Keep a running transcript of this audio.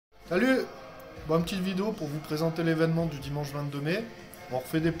Salut! Bon, une petite vidéo pour vous présenter l'événement du dimanche 22 mai. On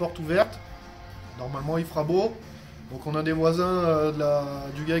refait des portes ouvertes. Normalement il fera beau. Donc on a des voisins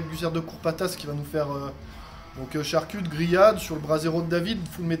du gars avec du Serre de Courpatas qui va nous faire charcut, grillade sur le brasero de David,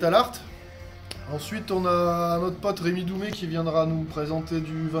 full metal art. Ensuite on a notre pote Rémy Doulmet qui viendra nous présenter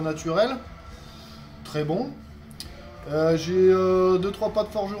du vin naturel. Très bon. J'ai 2-3 pas de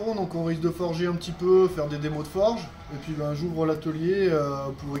forgeron, donc on risque de forger un petit peu, faire des démos de forge. Et puis j'ouvre l'atelier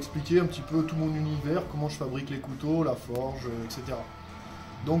pour expliquer un petit peu tout mon univers, comment je fabrique les couteaux, la forge, etc.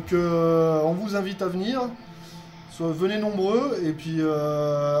 Donc on vous invite à venir, venez nombreux, et puis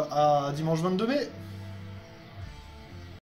à dimanche 22 mai.